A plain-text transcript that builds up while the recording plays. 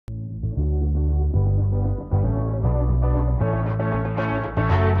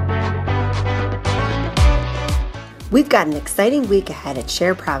We've got an exciting week ahead at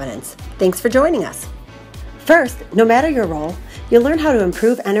Share Providence. Thanks for joining us. First, no matter your role, you'll learn how to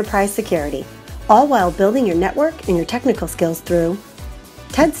improve enterprise security, all while building your network and your technical skills through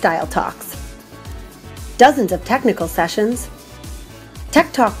TED-style talks, dozens of technical sessions,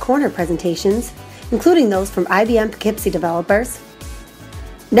 Tech Talk Corner presentations, including those from IBM Poughkeepsie developers,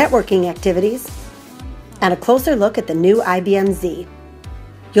 networking activities, and a closer look at the new IBM Z.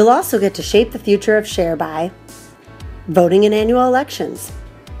 You'll also get to shape the future of Share by voting in annual elections,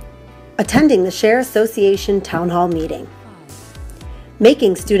 attending the Share Association Town Hall meeting,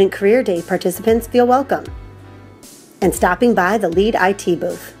 making Student Career Day participants feel welcome, and stopping by the Lead IT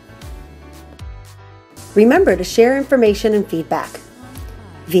booth. Remember to share information and feedback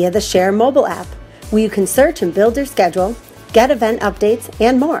via the Share mobile app, where you can search and build your schedule, get event updates,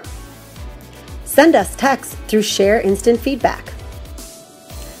 and more. Send us texts through Share Instant Feedback.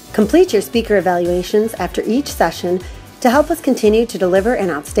 Complete your speaker evaluations after each session to help us continue to deliver an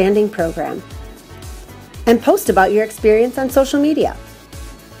outstanding program. And post about your experience on social media.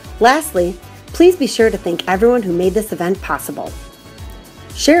 Lastly, please be sure to thank everyone who made this event possible.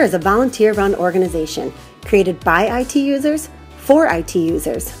 Share is a volunteer-run organization created by IT users for IT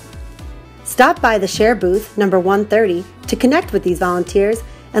users. Stop by the Share booth number 130 to connect with these volunteers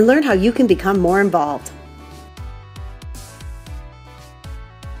and learn how you can become more involved.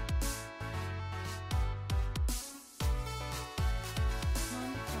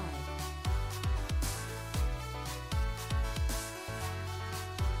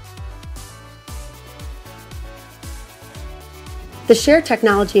 The Share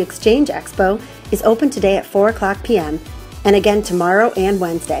Technology Exchange Expo is open today at 4 o'clock p.m. and again tomorrow and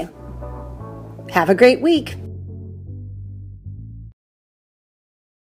Wednesday. Have a great week!